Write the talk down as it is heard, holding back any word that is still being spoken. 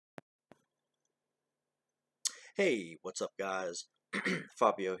Hey, what's up, guys?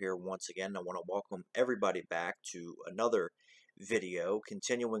 Fabio here once again. I want to welcome everybody back to another video,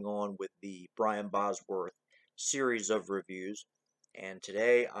 continuing on with the Brian Bosworth series of reviews. And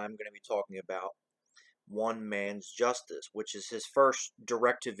today I'm going to be talking about One Man's Justice, which is his first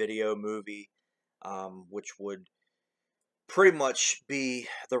direct-to-video movie, which would pretty much be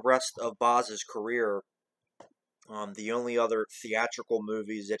the rest of Boz's career. The only other theatrical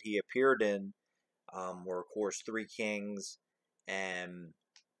movies that he appeared in were, of course, Three Kings, and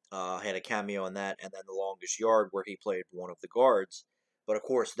had a cameo in that, and then The Longest Yard, where he played one of the guards. But of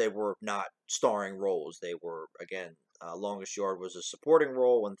course, they were not starring roles. They were, again, Longest Yard was a supporting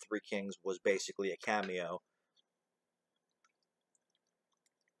role, and Three Kings was basically a cameo.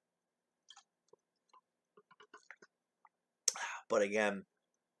 But again,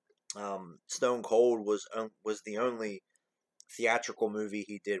 Stone Cold was the only theatrical movie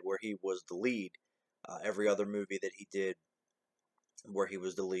he did where he was the lead. Every other movie that he did where he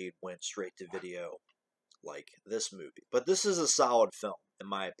was the lead went straight to video, like this movie. But this is a solid film, in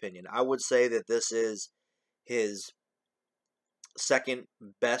my opinion. I would say that this is his second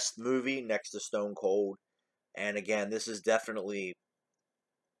best movie next to Stone Cold. And again, this is definitely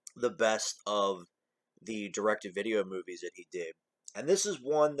the best of the direct-to-video movies that he did. And this is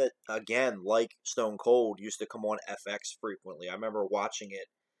one that, again, like Stone Cold, used to come on FX frequently. I remember watching it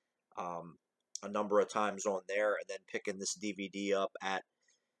a number of times on there, and then picking this DVD up at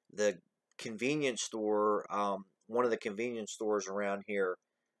the convenience store, one of the convenience stores around here.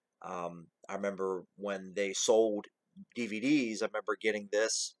 I remember when they sold DVDs, I remember getting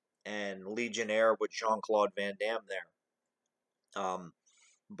this and Legionnaire with Jean-Claude Van Damme there.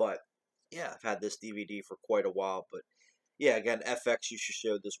 But yeah, I've had this DVD for quite a while. But yeah, again, FX used to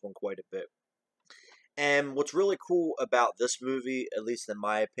show this one quite a bit. And what's really cool about this movie, at least in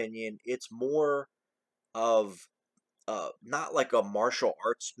my opinion, it's more of not like a martial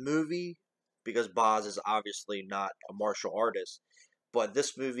arts movie, because Boz is obviously not a martial artist, but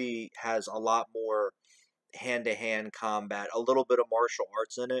this movie has a lot more hand-to-hand combat, a little bit of martial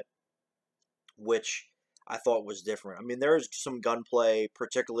arts in it, which I thought was different. I mean, there's some gunplay,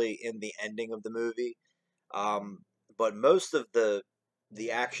 particularly in the ending of the movie, but most of the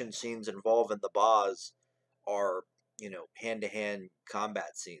action scenes involving the Boz are, hand-to-hand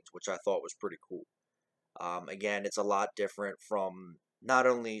combat scenes, which I thought was pretty cool. Again, it's a lot different from not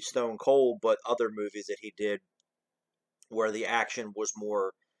only Stone Cold, but other movies that he did where the action was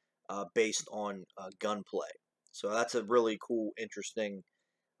more based on gunplay. So that's a really cool, interesting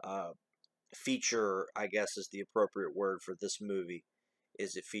feature, I guess is the appropriate word for this movie.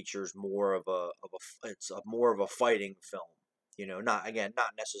 Is it features more of it's more of a fighting film. Not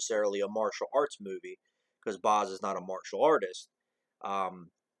necessarily a martial arts movie, because Boz is not a martial artist.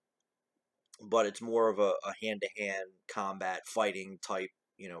 But it's more of a hand-to-hand combat fighting type,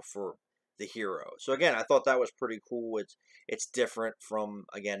 for the hero. So again, I thought that was pretty cool. It's different from,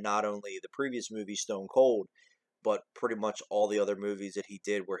 again, not only the previous movie Stone Cold, but pretty much all the other movies that he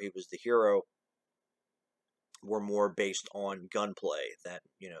did where he was the hero were more based on gunplay than,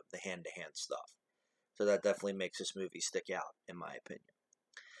 the hand-to-hand stuff. So that definitely makes this movie stick out, in my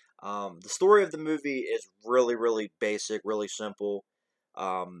opinion. The story of the movie is really, really basic, really simple.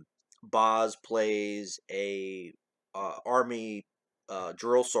 Boz plays a army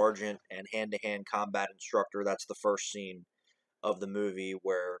drill sergeant and hand-to-hand combat instructor. That's the first scene of the movie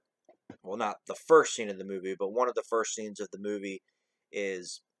where, well, not the first scene of the movie, but one of the first scenes of the movie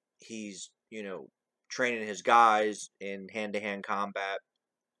is he's, training his guys in hand-to-hand combat,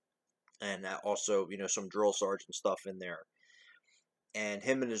 and also, some drill sergeant stuff in there. And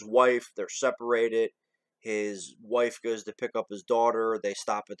him and his wife, they're separated. His wife goes to pick up his daughter. They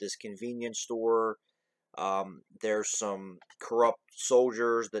stop at this convenience store. There's some corrupt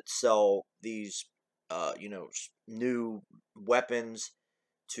soldiers that sell these, new weapons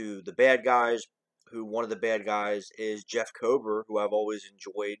to the bad guys. One of the bad guys is Jeff Kober, who I've always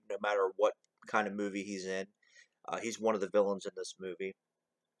enjoyed, no matter what kind of movie he's in. He's one of the villains in this movie.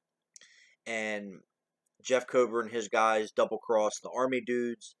 And Jeff Kober and his guys double-cross the army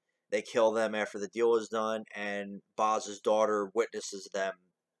dudes. They kill them after the deal is done, and Boz's daughter witnesses them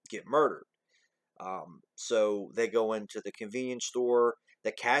get murdered. So they go into the convenience store.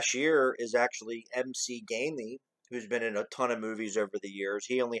 The cashier is actually MC Gainey, who's been in a ton of movies over the years.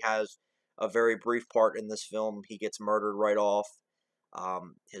 He only has a very brief part in this film. He gets murdered right off.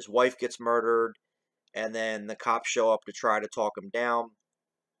 His wife gets murdered, and then the cops show up to try to talk him down.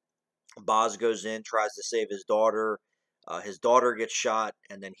 Boz goes in, tries to save his daughter. His daughter gets shot,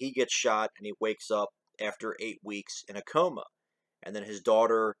 and then he gets shot, and he wakes up after 8 weeks in a coma. And then his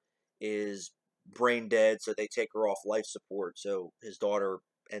daughter is brain dead, so they take her off life support. So his daughter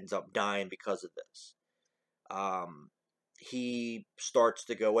ends up dying because of this. He starts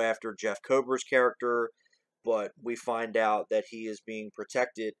to go after Jeff Cobra's character, but we find out that he is being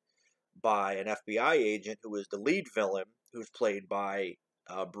protected by an FBI agent who is the lead villain, who's played by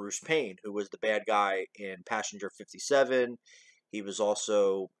Bruce Payne, who was the bad guy in Passenger 57. He was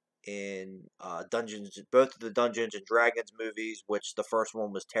also in both of the Dungeons and Dragons movies, which the first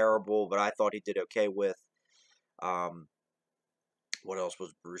one was terrible, but I thought he did okay with. What else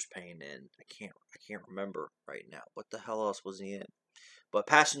was Bruce Payne in? I can't remember right now. What the hell else was he in? But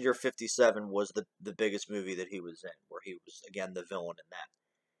Passenger 57 was the biggest movie that he was in, where he was again the villain in that.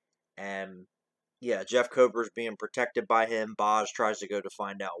 And yeah, Jeff Cobra's being protected by him. Boz tries to go to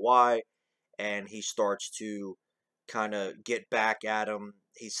find out why, and he starts to kind of get back at him.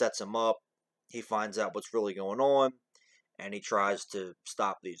 He sets him up. He finds out what's really going on, and he tries to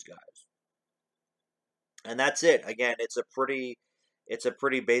stop these guys. And that's it. Again, it's a pretty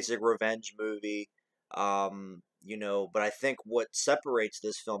basic revenge movie. But I think what separates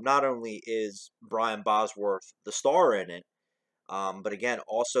this film not only is Brian Bosworth, the star in it, but again,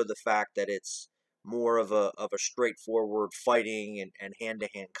 also the fact that it's more of a straightforward fighting and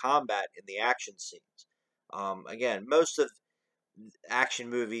hand-to-hand combat in the action scenes. Again, most of action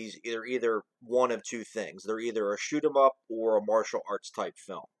movies are either one of two things. They're either a shoot 'em up or a martial arts type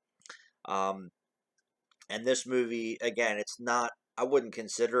film. And this movie, again, it's not, I wouldn't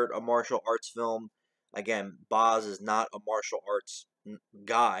consider it a martial arts film. Again, Boz is not a martial arts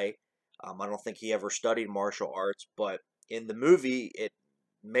guy. I don't think he ever studied martial arts, but in the movie, it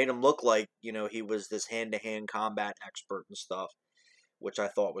made him look like, he was this hand-to-hand combat expert and stuff, which I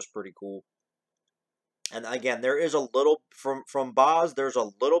thought was pretty cool. And again, there is a little, from Boz, there's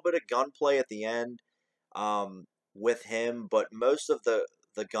a little bit of gunplay at the end with him, but most of the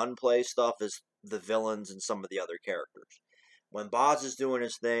gunplay stuff is the villains and some of the other characters. When Boz is doing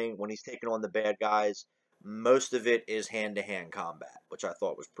his thing, when he's taking on the bad guys, most of it is hand-to-hand combat, which I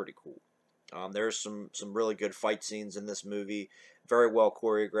thought was pretty cool. There's some really good fight scenes in this movie, very well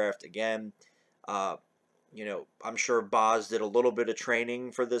choreographed. Again, I'm sure Boz did a little bit of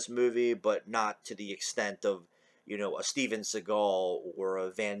training for this movie, but not to the extent of, a Steven Seagal or a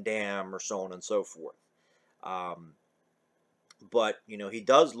Van Damme or so on and so forth. But he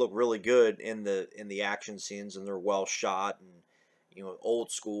does look really good in the action scenes, and they're well shot and old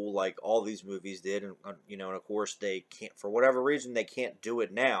school like all these movies did. And and of course they can't, for whatever reason, they can't do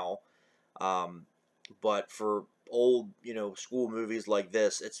it now. But for old school movies like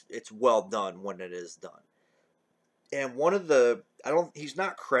this, it's well done when it is done. And one of the he's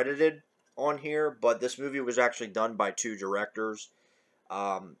not credited on here, but this movie was actually done by two directors.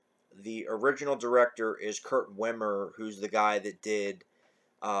 The original director is Kurt Wimmer, who's the guy that did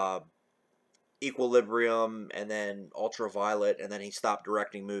Equilibrium and then Ultraviolet, and then he stopped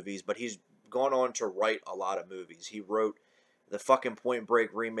directing movies, but he's gone on to write a lot of movies. He wrote the fucking Point Break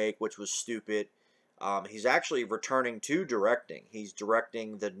remake, which was stupid. He's actually returning to directing. He's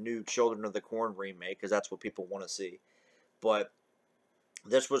directing the new Children of the Corn remake, because that's what people want to see. But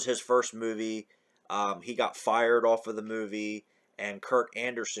this was his first movie. He got fired off of the movie, and Kurt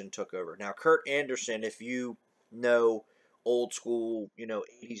Anderson took over. Now, Kurt Anderson, if you know old school,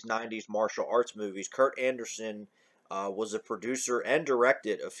 80s, 90s martial arts movies, Kurt Anderson was a producer and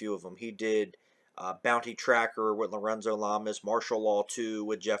directed a few of them. He did Bounty Tracker with Lorenzo Lamas, Martial Law 2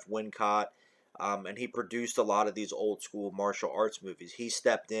 with Jeff Wincott, and he produced a lot of these old school martial arts movies. He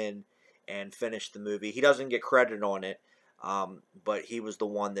stepped in and finished the movie. He doesn't get credit on it, but he was the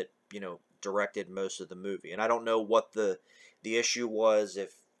one that, directed most of the movie. And I don't know what the issue was,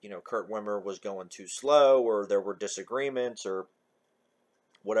 if Kurt Wimmer was going too slow, or there were disagreements, or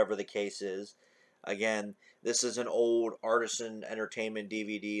whatever the case is. Again, this is an old Artisan Entertainment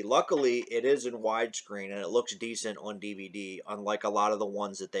DVD. Luckily, it is in widescreen, and it looks decent on DVD, unlike a lot of the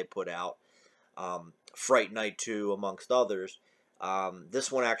ones that they put out. Fright Night 2, amongst others.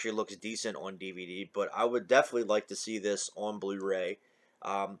 This one actually looks decent on DVD, but I would definitely like to see this on Blu-ray.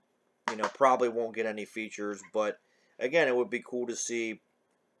 Probably won't get any features, but again, it would be cool to see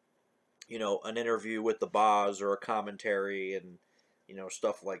an interview with the Boz, or a commentary, and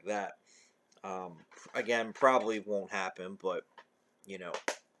stuff like that. Again, probably won't happen, but I'd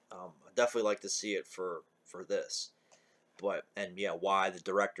definitely like to see it for this. But, and yeah, why the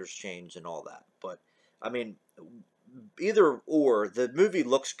director's changed and all that. But I mean, either or, the movie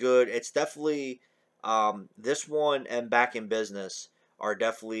looks good. It's definitely this one and Back in Business are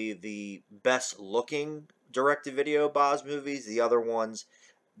definitely the best looking direct-to-video Boz movies. The other ones,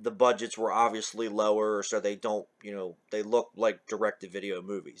 the budgets were obviously lower, so they don't, they look like direct-to-video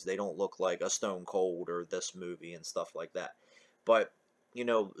movies. They don't look like a Stone Cold or this movie and stuff like that. But, it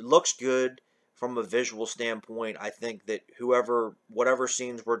looks good from a visual standpoint. I think that whatever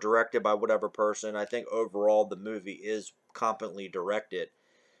scenes were directed by whatever person, I think overall the movie is competently directed.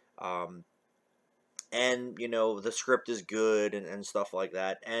 Um, and the script is good and stuff like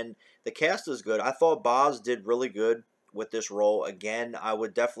that, and the cast is good. I thought Boz did really good with this role. Again, I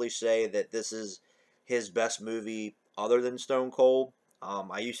would definitely say that this is his best movie other than Stone Cold.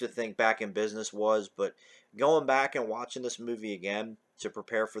 I used to think Back in Business was, but going back and watching this movie again to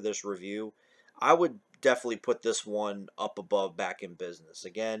prepare for this review, I would definitely put this one up above Back in Business.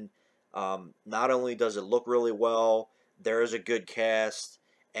 Again, not only does it look really well, there is a good cast,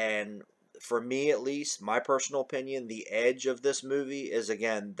 and for me at least, my personal opinion, the edge of this movie is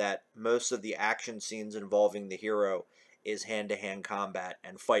again that most of the action scenes involving the hero is hand-to-hand combat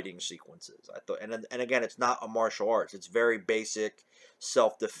and fighting sequences. I thought, and again, it's not a martial arts; it's very basic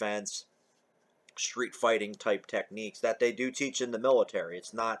self-defense, street fighting type techniques that they do teach in the military.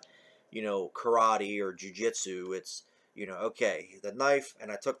 It's not, karate or jujitsu. It's, okay, the knife,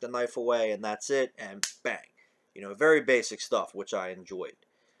 and I took the knife away, and that's it, and bang. Very basic stuff, which I enjoyed.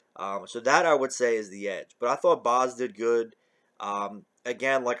 So that I would say is the edge. But I thought Boz did good.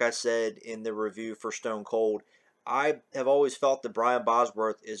 Again, like I said in the review for Stone Cold, I have always felt that Brian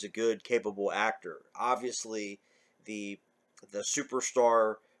Bosworth is a good, capable actor. Obviously, the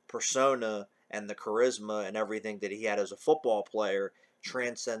superstar persona and the charisma and everything that he had as a football player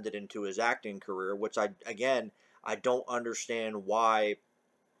transcended into his acting career, which I don't understand why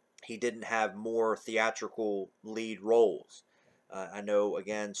he didn't have more theatrical lead roles. I know,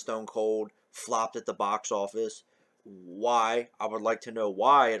 again, Stone Cold flopped at the box office. Why? I would like to know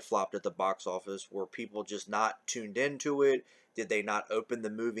why it flopped at the box office. Were people just not tuned into it? Did they not open the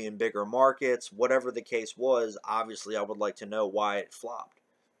movie in bigger markets? Whatever the case was, obviously I would like to know why it flopped.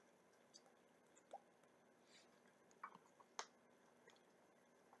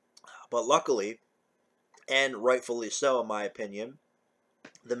 But luckily, and rightfully so in my opinion,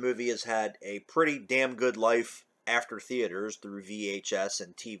 the movie has had a pretty damn good life after theaters through VHS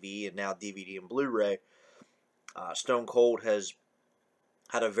and TV and now DVD and Blu-ray. Stone Cold has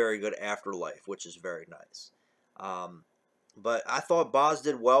had a very good afterlife, which is very nice. But I thought Boz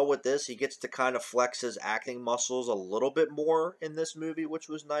did well with this. He gets to kind of flex his acting muscles a little bit more in this movie, which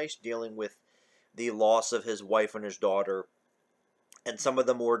was nice, dealing with the loss of his wife and his daughter and some of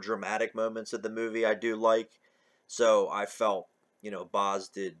the more dramatic moments of the movie I do like. So I felt, Boz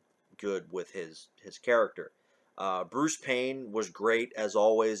did good with his character. Bruce Payne was great as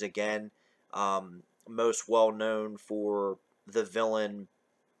always. Again, most well known for the villain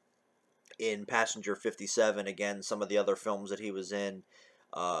in Passenger 57. Again, some of the other films that he was in.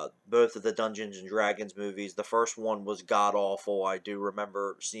 Both of the Dungeons and Dragons movies. The first one was god awful. I do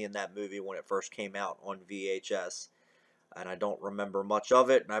remember seeing that movie when it first came out on VHS, and I don't remember much of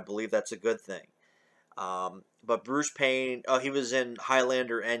it, and I believe that's a good thing. But Bruce Payne, he was in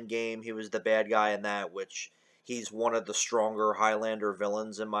Highlander Endgame. He was the bad guy in that, which he's one of the stronger Highlander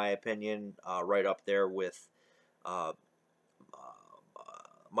villains in my opinion, right up there with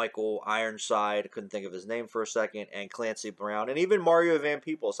Michael Ironside. I couldn't think of his name for a second, and Clancy Brown, and even Mario Van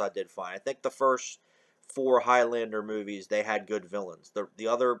Peebles I did fine. I think the first 4 Highlander movies, they had good villains.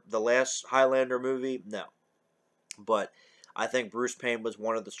 The last Highlander movie, no. But I think Bruce Payne was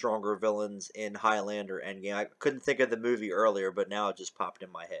one of the stronger villains in Highlander Endgame. I couldn't think of the movie earlier, but now it just popped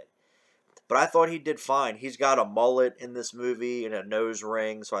in my head. But I thought he did fine. He's got a mullet in this movie and a nose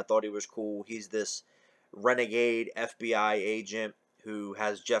ring, so I thought he was cool. He's this renegade FBI agent who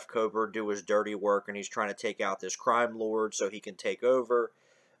has Jeff Kober do his dirty work, and he's trying to take out this crime lord so he can take over.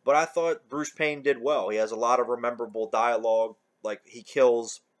 But I thought Bruce Payne did well. He has a lot of memorable dialogue. Like, he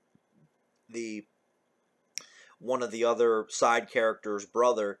kills one of the other side characters'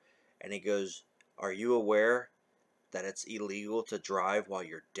 brother, and he goes, "Are you aware that it's illegal to drive while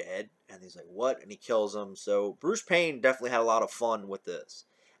you're dead?" And he's like, "What?" And he kills him. So Bruce Payne definitely had a lot of fun with this.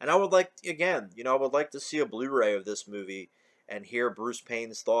 And I would like, again, I would like to see a Blu-ray of this movie and hear Bruce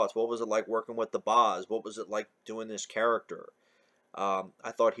Payne's thoughts. What was it like working with the Boz? What was it like doing this character?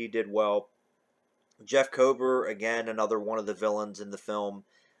 I thought he did well. Jeff Kober, again, another one of the villains in the film.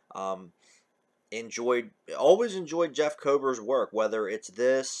 Always enjoyed Jeff Kober's work, whether it's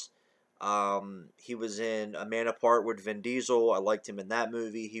this. He was in A Man Apart with Vin Diesel. I liked him in that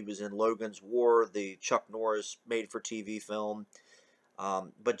movie. He was in Logan's War, the Chuck Norris made-for-TV film.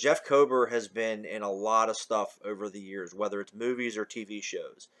 But Jeff Kober has been in a lot of stuff over the years, whether it's movies or TV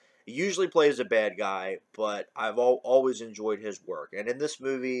shows. He usually plays a bad guy, but I've always enjoyed his work. And in this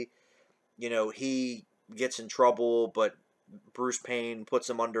movie, he gets in trouble, but Bruce Payne puts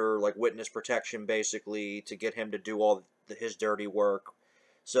him under like witness protection basically to get him to do all his dirty work.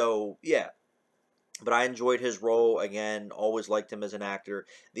 So, yeah, but I enjoyed his role again, always liked him as an actor.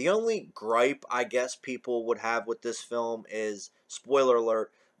 The only gripe I guess people would have with this film is, spoiler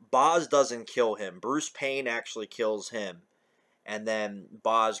alert, Boz doesn't kill him. Bruce Payne actually kills him, and then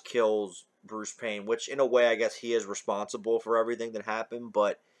Boz kills Bruce Payne, which in a way I guess he is responsible for everything that happened,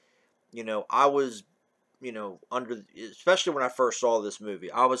 but I was, under, especially when I first saw this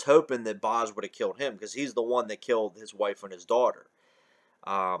movie, I was hoping that Boz would have killed him because he's the one that killed his wife and his daughter.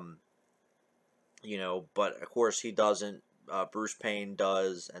 Um, but of course he doesn't. Bruce Payne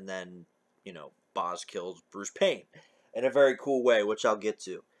does, and then, Boz kills Bruce Payne in a very cool way, which I'll get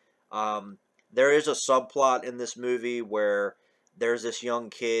to. Um, there is a subplot in this movie where there's this young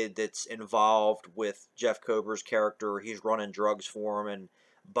kid that's involved with Jeff Kober's character. He's running drugs for him, and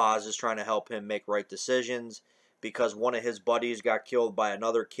Boz is trying to help him make right decisions because one of his buddies got killed by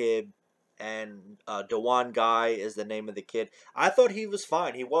another kid, and Dewan Guy is the name of the kid. I thought he was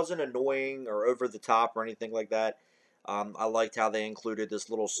fine. He wasn't annoying or over the top or anything like that. I liked how they included this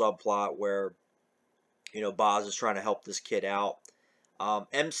little subplot where, Boz is trying to help this kid out.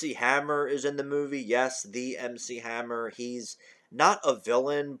 MC Hammer is in the movie. Yes, the MC Hammer. He's not a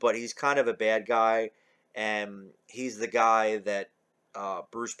villain, but he's kind of a bad guy. And he's the guy that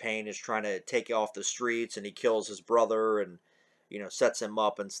Bruce Payne is trying to take off the streets, and he kills his brother and, sets him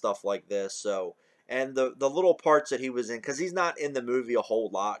up and stuff like this. So, and the little parts that he was in, because he's not in the movie a whole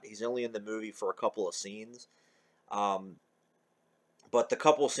lot. He's only in the movie for a couple of scenes. Um, but the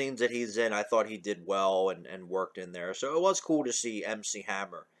couple scenes that he's in, I thought he did well and worked in there. So it was cool to see MC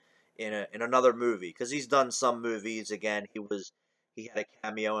Hammer in another movie, because he's done some movies. Again, he had a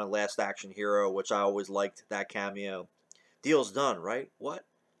cameo in Last Action Hero, which I always liked that cameo. Deal's done, right? What?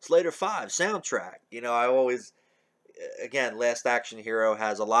 Slater 5 soundtrack. I always, again, Last Action Hero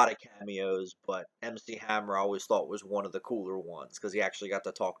has a lot of cameos, but MC Hammer I always thought was one of the cooler ones because he actually got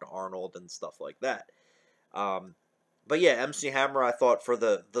to talk to Arnold and stuff like that. Um, but yeah, MC Hammer, I thought for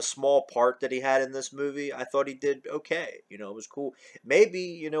the small part that he had in this movie, I thought he did okay. It was cool.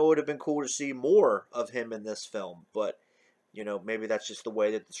 Maybe, it would have been cool to see more of him in this film, but, maybe that's just the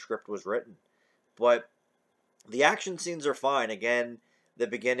way that the script was written. But the action scenes are fine. Again, the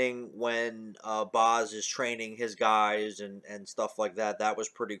beginning when Boz is training his guys and stuff like that, that was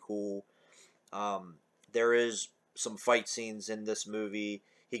pretty cool. There is some fight scenes in this movie.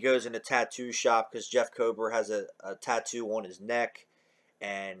 He goes in a tattoo shop because Jeff Kober has a tattoo on his neck,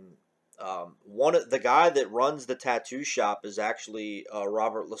 and one of the guy that runs the tattoo shop is actually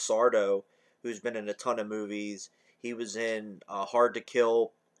Robert Lasardo, who's been in a ton of movies. He was in Hard to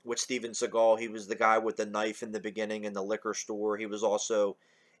Kill with Steven Seagal. He was the guy with the knife in the beginning in the liquor store. He was also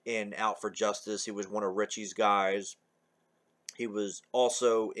in Out for Justice. He was one of Richie's guys. He was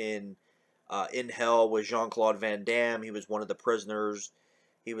also in Hell with Jean-Claude Van Damme. He was one of the prisoners.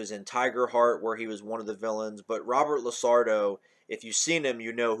 He was in Tiger Heart, where he was one of the villains. But Robert Lasardo, if you've seen him,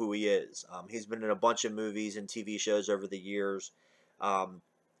 you know who he is. He's been in a bunch of movies and TV shows over the years.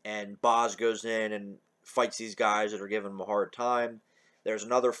 And Boz goes in and fights these guys that are giving him a hard time. There's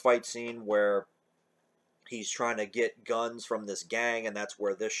another fight scene where he's trying to get guns from this gang, and that's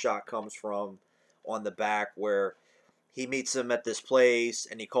where this shot comes from on the back, where he meets them at this place,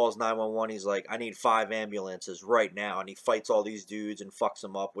 and he calls 911. He's like, I need 5 ambulances right now, and he fights all these dudes and fucks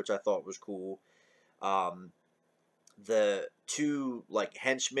them up, which I thought was cool. The two,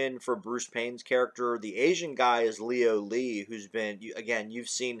 henchmen for Bruce Payne's character, the Asian guy is Leo Lee, who's been, again, you've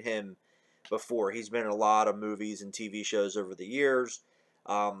seen him before. He's been in a lot of movies and TV shows over the years.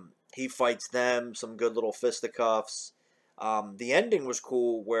 He fights them, some good little fisticuffs. The ending was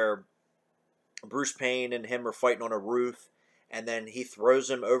cool where Bruce Payne and him are fighting on a roof, and then he throws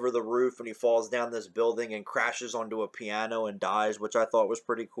him over the roof and he falls down this building and crashes onto a piano and dies, which I thought was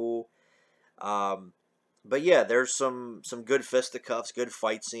pretty cool. But yeah, there's some good fisticuffs, good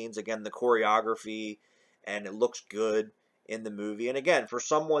fight scenes. Again, the choreography, and it looks good in the movie. And again, for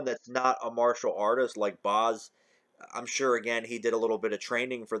someone that's not a martial artist like Boz, I'm sure, again, he did a little bit of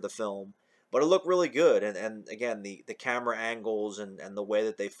training for the film, but it looked really good. And again, the camera angles and the way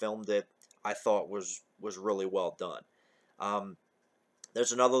that they filmed it, I thought was really well done.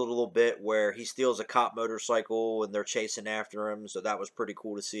 There's another little bit where he steals a cop motorcycle and they're chasing after him, so that was pretty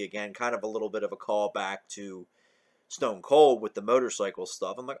cool to see. Again, kind of a little bit of a callback to Stone Cold with the motorcycle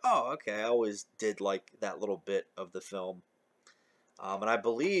stuff. I'm like, oh, okay, I always did like that little bit of the film. And I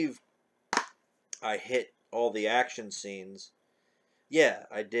believe I hit all the action scenes. Yeah,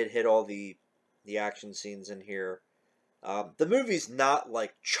 I did hit all the action scenes in here. The movie's not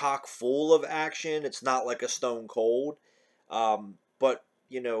like chock full of action. It's not like a Stone Cold, but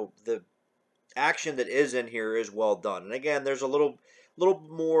the action that is in here is well done. And again, there's a little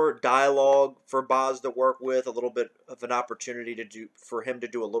more dialogue for Boz to work with, a little bit of an opportunity for him to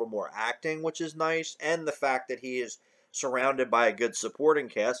do a little more acting, which is nice, and the fact that he is surrounded by a good supporting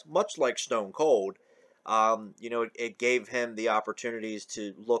cast, much like Stone Cold. It gave him the opportunities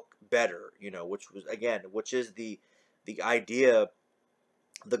to look better, which is the idea,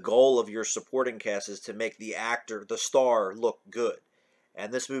 the goal of your supporting cast is to make the actor, the star, look good.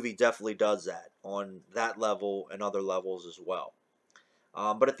 And this movie definitely does that on that level and other levels as well.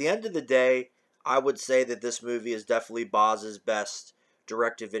 But at the end of the day, I would say that this movie is definitely Boz's best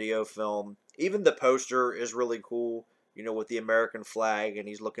direct-to-video film. Even the poster is really cool, with the American flag, and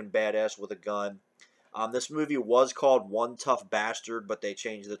he's looking badass with a gun. This movie was called One Tough Bastard, but they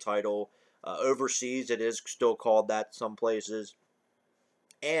changed the title. Overseas, it is still called that some places.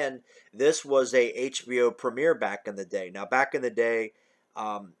 And this was a HBO premiere back in the day. Now, back in the day,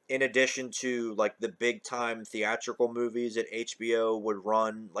 in addition to like the big time theatrical movies that HBO would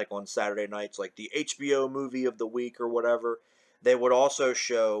run like on Saturday nights, like the HBO movie of the week or whatever, they would also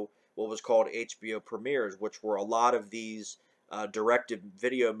show what was called HBO premieres, which were a lot of these directed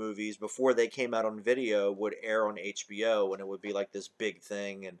video movies before they came out on video would air on HBO, and it would be like this big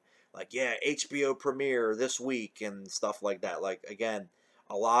thing, and like, yeah, HBO premiere this week and stuff like that. Like, again,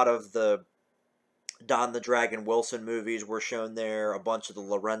 a lot of the Don the Dragon Wilson movies were shown there, a bunch of the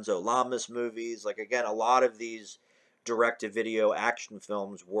Lorenzo Lamas movies. Like, again, a lot of these direct-to-video action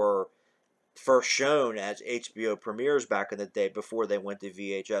films were first shown as HBO premieres back in the day before they went to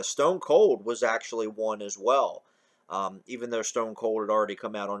VHS. Stone Cold was actually one as well. Even though Stone Cold had already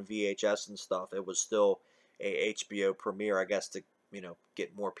come out on VHS and stuff, it was still a HBO premiere, I guess, to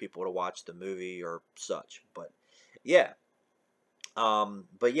get more people to watch the movie or such. But yeah,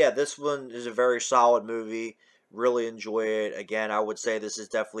 this one is a very solid movie. Really enjoy it. Again, I would say this is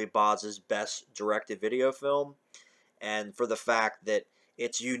definitely Boz's best direct-to-video film, and for the fact that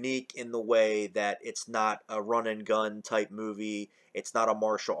it's unique in the way that it's not a run-and-gun type movie. It's not a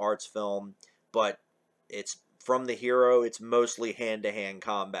martial arts film, but it's from the hero. It's mostly hand-to-hand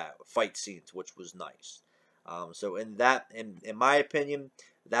combat, fight scenes, which was nice. So in my opinion,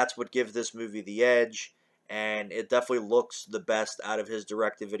 that's what gives this movie the edge, and it definitely looks the best out of his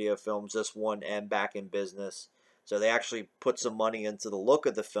direct-to-video films, this one and Back in Business. So they actually put some money into the look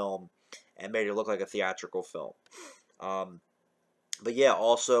of the film and made it look like a theatrical film. But yeah,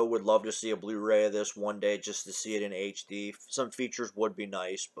 also would love to see a Blu-ray of this one day just to see it in HD. Some features would be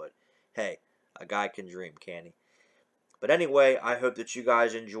nice, but hey, a guy can dream, can he? But anyway, I hope that you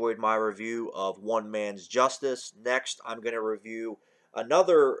guys enjoyed my review of One Man's Justice. Next, I'm going to review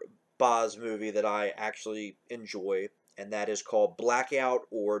another Boz movie that I actually enjoy, and that is called Blackout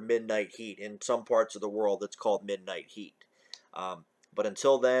or Midnight Heat. In some parts of the world, it's called Midnight Heat. But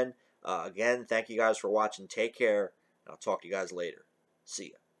until then, again, thank you guys for watching. Take care, and I'll talk to you guys later.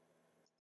 See ya.